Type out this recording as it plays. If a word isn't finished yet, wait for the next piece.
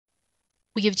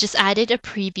We have just added a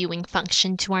previewing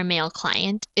function to our mail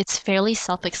client. It's fairly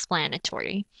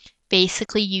self-explanatory.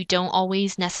 Basically, you don't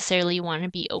always necessarily want to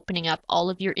be opening up all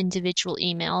of your individual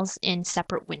emails in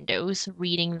separate windows,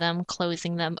 reading them,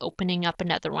 closing them, opening up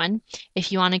another one.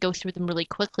 If you want to go through them really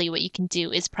quickly, what you can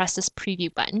do is press this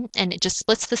preview button and it just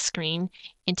splits the screen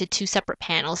into two separate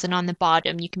panels. And on the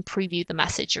bottom, you can preview the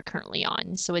message you're currently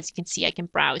on. So as you can see, I can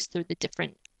browse through the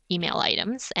different email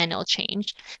items and it'll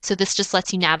change. So this just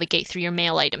lets you navigate through your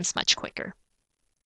mail items much quicker.